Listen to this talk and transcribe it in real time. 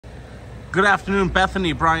Good afternoon,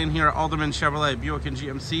 Bethany. Brian here at Alderman Chevrolet, Buick and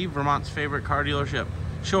GMC, Vermont's favorite car dealership.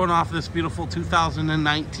 Showing off this beautiful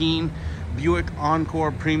 2019 Buick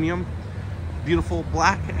Encore Premium. Beautiful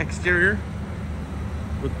black exterior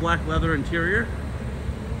with black leather interior.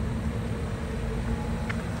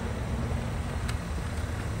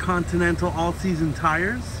 Continental all-season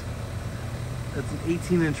tires. That's an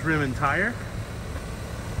 18-inch rim and tire.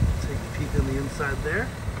 Take a peek on the inside there.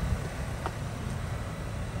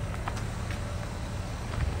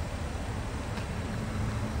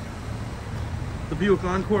 The Buick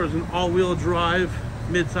Encore is an all-wheel drive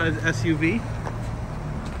mid-size SUV.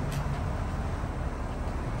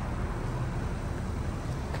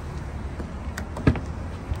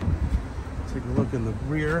 Take a look in the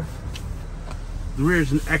rear. The rear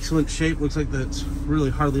is in excellent shape. Looks like that's really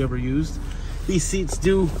hardly ever used. These seats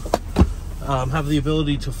do have the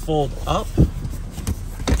ability to fold up. And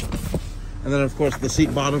then of course the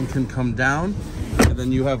seat bottom can come down. And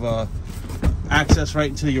then you have access right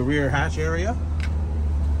into your rear hatch area.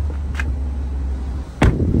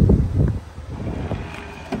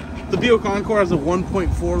 The Buick Encore has a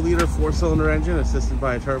 1.4 liter 4-cylinder engine assisted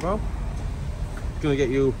by a turbo. It's going to get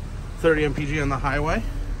you 30 mpg on the highway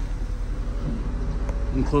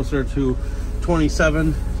and closer to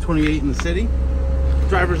 27, 28 in the city.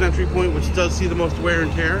 Driver's entry point, which does see the most wear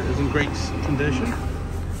and tear, is in great condition.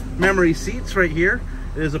 Memory seats right here.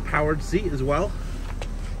 It is a powered seat as well.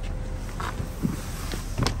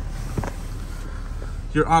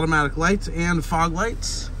 Your automatic lights and fog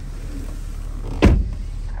lights.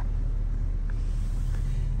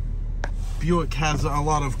 Buick has a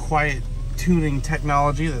lot of quiet tuning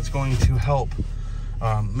technology that's going to help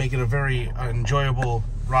make it a very enjoyable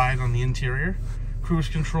ride on the interior. Cruise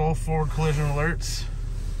control, forward collision alerts,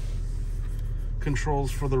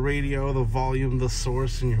 controls for the radio, the volume, the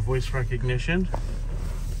source, and your voice recognition.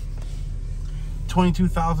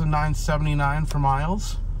 22,979 for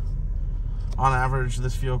miles. On average,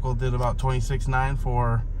 this vehicle did about 26.9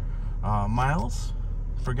 for miles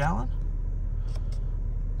per gallon.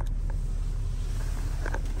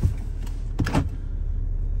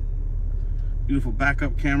 Beautiful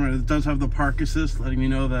backup camera. It does have the park assist, letting me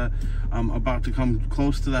know that I'm about to come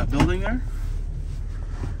close to that building there.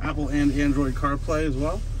 Apple and Android CarPlay as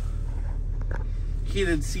well.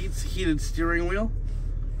 Heated seats, heated steering wheel.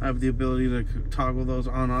 I have the ability to toggle those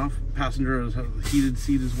on and off. Passenger has a heated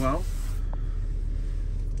seat as well.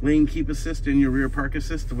 Lane keep assist and your rear park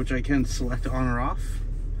assist, which I can select on or off.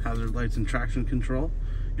 Hazard lights and traction control.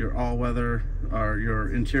 Your all-weather or your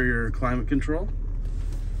interior climate control.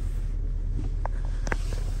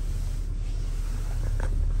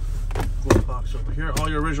 Glove box over here. All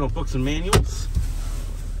your original books and manuals.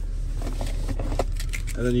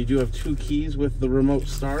 And then you do have 2 keys with the remote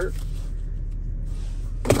start.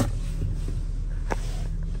 Let's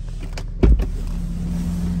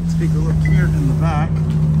take a look here in the back.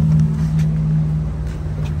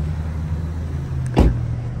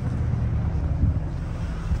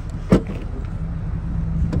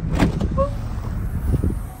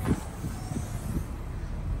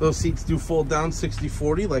 Those seats do fold down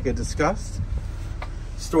 60/40 like I discussed.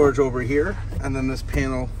 Storage over here, and then this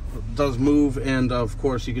panel does move, and of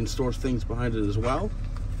course you can store things behind it as well.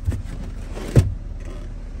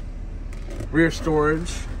 Rear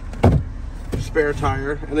storage, spare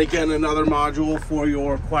tire, and again another module for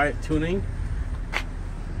your quiet tuning.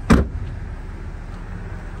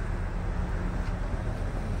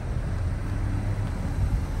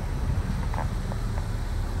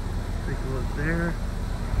 Take a look there.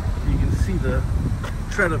 You can see the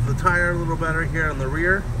tread of the tire a little better here on the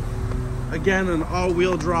rear. Again, an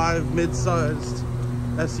all-wheel drive mid-sized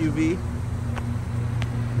SUV.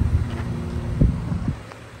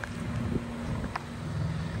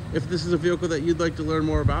 If this is a vehicle that you'd like to learn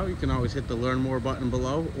more about, you can always hit the Learn More button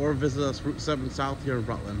below or visit us Route 7 South here in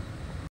Rutland.